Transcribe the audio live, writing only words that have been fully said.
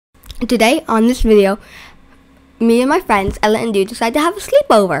Today on this video, me and my friends, Ella and Dude, decide to have a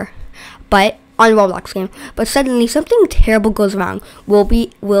sleepover, but on Roblox game. But suddenly something terrible goes wrong. Will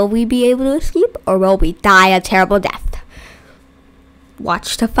we be able to escape, or will we die a terrible death?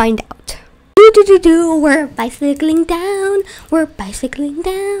 Watch to find out. We're bicycling down. We're bicycling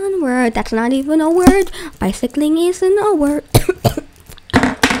down. That's not even a word. Bicycling isn't a word.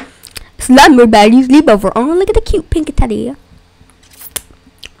 Slumber Party Sleepover. Oh, look at the cute pink teddy.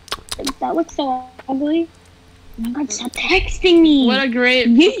 That looks so ugly. Oh my god, stop texting me. What a great...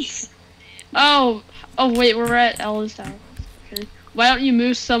 Yes. Oh, wait, we're at Ella's house. Okay. Why don't you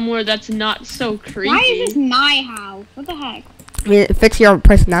move somewhere that's not so creepy? Why is this my house? What the heck? It fits your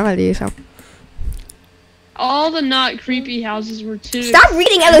personality, so. All the not creepy houses were too... Stop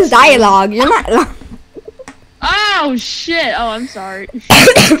reading Ella's dialogue. You're not... Oh, shit. Oh, I'm sorry.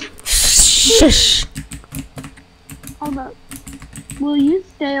 Shush. Hold up. Will you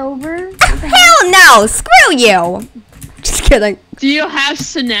stay over? Hell no! Screw you! Just kidding. Do you have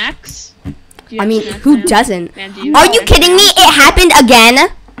snacks? I mean, who doesn't? Man, Are you kidding me? It happened again?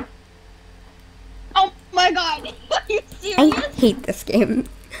 Oh my god. Are you serious? I hate this game.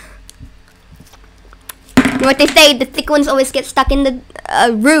 You know what they say? The thick ones always get stuck in the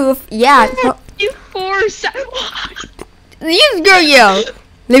roof. Yeah. You force. You screw you.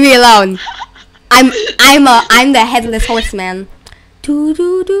 Leave me alone. I'm the headless horseman.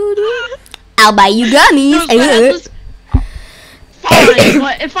 I'll buy you gummies. Fine,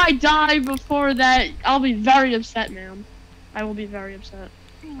 but if I die before that, I'll be very upset, ma'am. I will be very upset.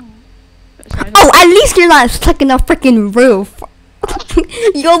 Oh, at least you're not stuck in a freaking roof.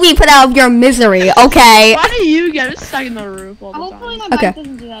 You'll be put out of your misery, okay? Why do you get stuck in the roof all the Hopefully time? my bike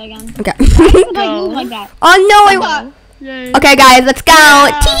doesn't do that again. Okay. No. Like that. Oh no! Yay. Okay, guys, let's go.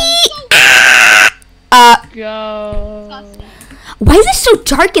 Go. Why is it so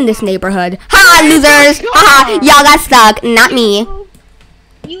dark in this neighborhood? Ha, losers! Haha, y'all got stuck, not me.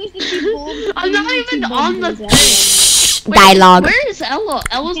 I'm not even on the thing. Shh, Wait, dialogue. Where is Ella?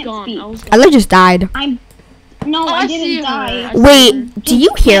 Ella's Can't gone. speak. Ella's gone. Ella just died. No, Oh, I see didn't her. die. I see her. Wait, do you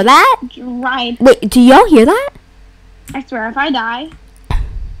hear that? Right. Wait, do y'all hear that? I swear, if I die.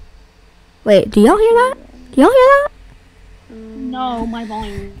 Wait, do y'all hear that? Do y'all hear that? No, my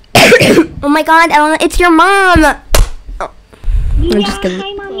volume. Oh my god, Ella, it's your mom! Yeah, just kidding.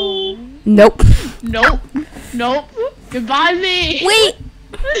 hi, mommy. Nope. Nope. Nope. Goodbye, me. Wait!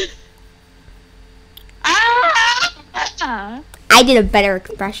 Ah! I did a better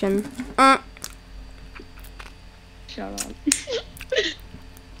expression. Shut up.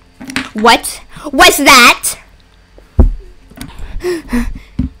 What was that?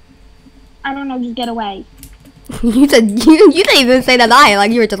 I don't know, just get away. You didn't even say that lie,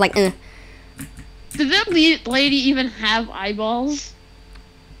 like you were just like, eh. Did that lady even have eyeballs?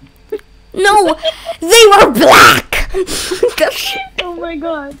 No, they were black! Oh my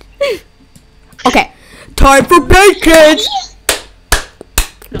god. Okay, time for bacon!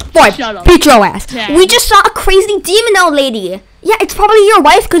 No, Boy, shut up. beat your ass. Dad. We just saw a crazy demon old lady. Yeah, it's probably your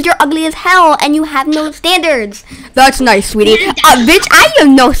wife because you're ugly as hell and you have no standards. That's nice, sweetie. Bitch, I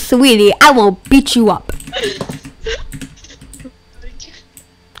am no sweetie. I will beat you up.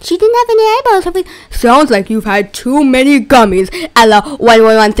 She didn't have any eyeballs. I'm like, sounds like you've had too many gummies. Ella,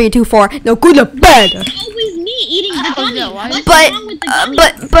 111-324. Now go to bed. Always me eating the gummy. no, why- What's But, wrong with the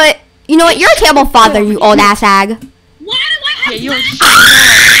gummy? but, you know what? You're a terrible father, you old ass hag. Why do I have Yeah, you're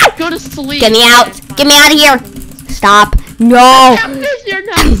gummy? Go to sleep. Get me out. Get me out of here. Stop. No. You're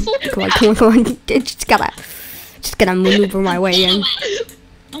not asleep. Come on. Just gotta maneuver my way in.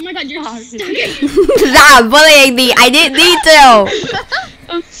 Oh my god, you're stuck. Stop bullying me. I didn't need to.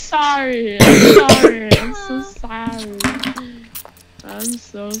 I'm sorry. I'm so sorry. I'm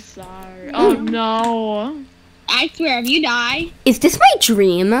so sorry. Oh no. I swear, if you die. Is this my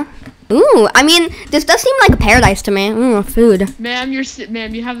dream? Ooh, I mean, this does seem like a paradise to me. Ooh, food. Ma'am,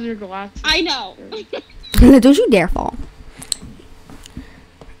 ma'am, you have your glasses. I know. Don't you dare fall.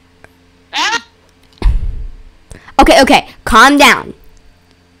 Ah! Okay, calm down.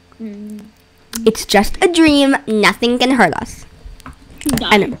 It's just a dream. Nothing can hurt us.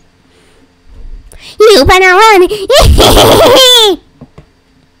 I know. You better run.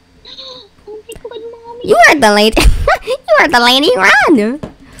 Oh my god, mommy. You are the lady. You are the lady. Run.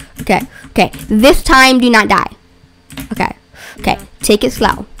 Okay. This time, do not die. Okay. Yeah. Take it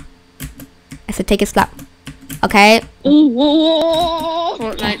slow. I said take it slow. Okay. Whoa.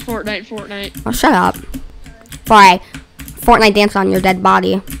 Fortnite. Oh, shut up. Bye. Fortnite dance on your dead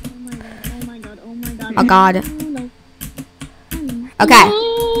body. Oh my god. Oh god. No. Okay.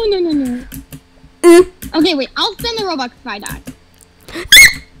 No. Okay, wait. I'll spin the Robux if I die.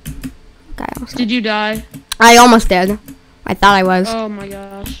 Did you die? I almost did. I thought I was. Oh my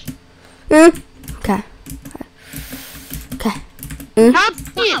gosh. Okay. Okay. How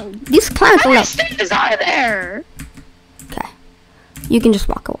These clowns many are stairs are there? Okay. You can just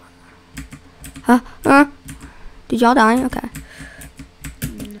walk away. Did y'all die? Okay.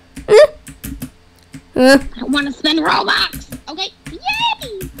 I want to spend Robux. Okay.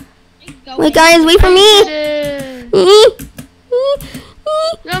 Yay! Go Wait, guys, wait for me.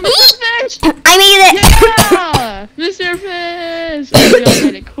 No, Mr. Fish! I made it. Yeah! Mr. Fish! Oh, y'all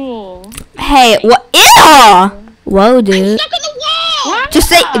made it cool. Hey, what? Ew! Whoa, dude. Stuck in the wall. What? Just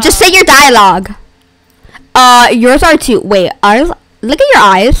say your dialogue. Yours are too. Wait, ours. Look at your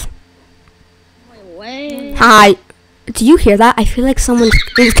eyes. Wait. Hi. Do you hear that? I feel like someone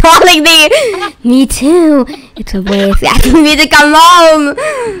is calling me. Me too. It's a way of asking me to come home.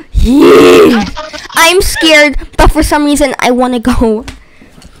 Yeah. I'm scared, but for some reason I want to go.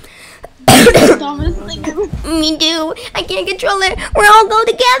 Me too. I can't control it. We're all go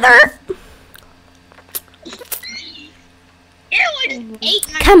together.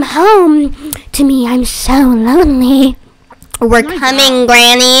 Come home to me. I'm so lonely. We're coming,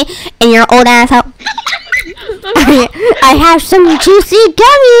 Granny, and your old ass out. I have some juicy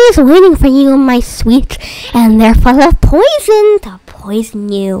gummies waiting for you, my sweet, and they're full of poison to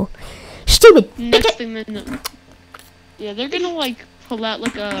poison you. Stupid. Next thing they know. Yeah, they're gonna like pull out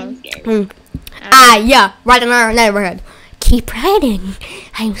like a. Yeah, right in our neighborhood. Keep riding.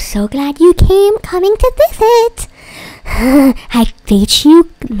 I'm so glad you came coming to visit. I baked you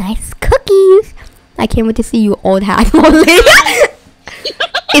nice cookies. I can't wait to see you, old hat lady.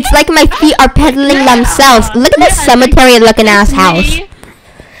 It's like my feet are pedaling themselves. Look at this cemetery-looking ass house.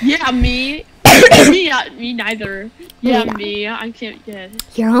 Yeah, me. me neither. Yeah, me. I can't get it.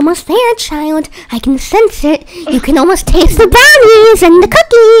 You're almost there, child. I can sense it. You can almost taste the brownies and the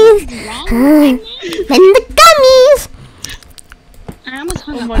cookies. And the gummies. I almost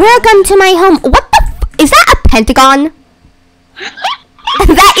hung up. Welcome to my home. What the is that a pentagon?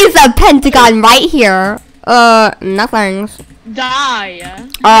 That is a pentagon right here. Nothing. Die.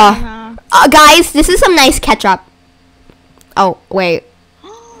 Guys, this is some nice ketchup. Oh, wait.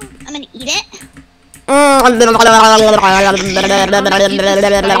 I'm gonna eat it.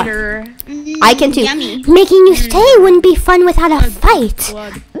 I can too. Yummy. Making you stay wouldn't be fun without a fight.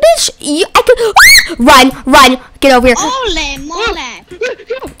 Bitch, I could run. Get over here. Ole mole.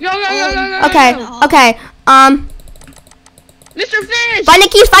 Go. Okay. Mr. Fish! Find the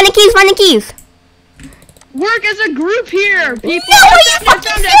keys. Work as a group here, people! No, are you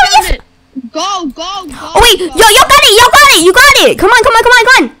fucking serious? Go. Oh wait, y'all got it. You got it. Come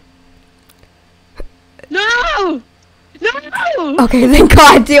on. No! Okay, thank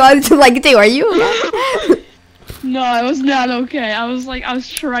God, dude. I was just like, dude, are you okay? No, I was not okay. I was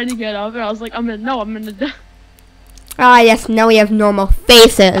trying to get up, and I was like, I'm gonna die. Ah, yes, now we have normal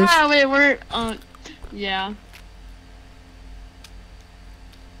faces. Ah, wait, yeah.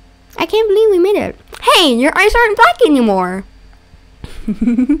 I can't believe we made it. Hey, your eyes aren't black anymore.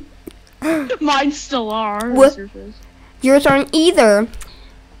 Mine still are. What? Mr. Fish. Yours aren't either.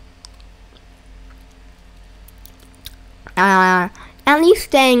 At least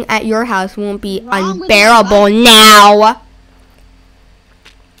staying at your house won't be unbearable now.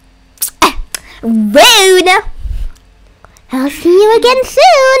 Rude. I'll see you again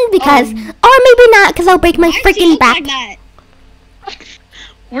soon because, or maybe not because I'll break my freaking back.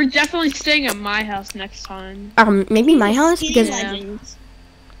 We're definitely staying at my house next time. Maybe my house because.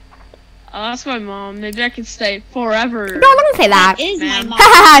 Oh, that's my mom. Maybe I can stay forever. No, don't say that. Is my mom.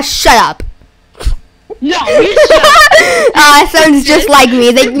 Haha, shut up. No, you shut up. Sounds just like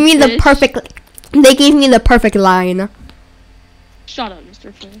me. They gave me the perfect line. Shut up,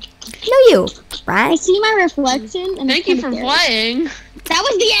 Mr. Fish. No, you. I Right? see my reflection. And Thank you for playing. That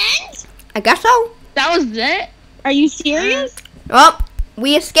was the end? I guess so. That was it. Are you serious? Oh,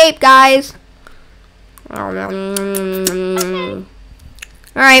 we escaped, guys. Alright,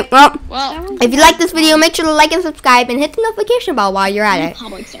 well, if you like this video, make sure to like and subscribe and hit the notification bell while you're at it.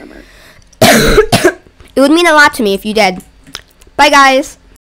 Public server. It would mean a lot to me if you did. Bye, guys.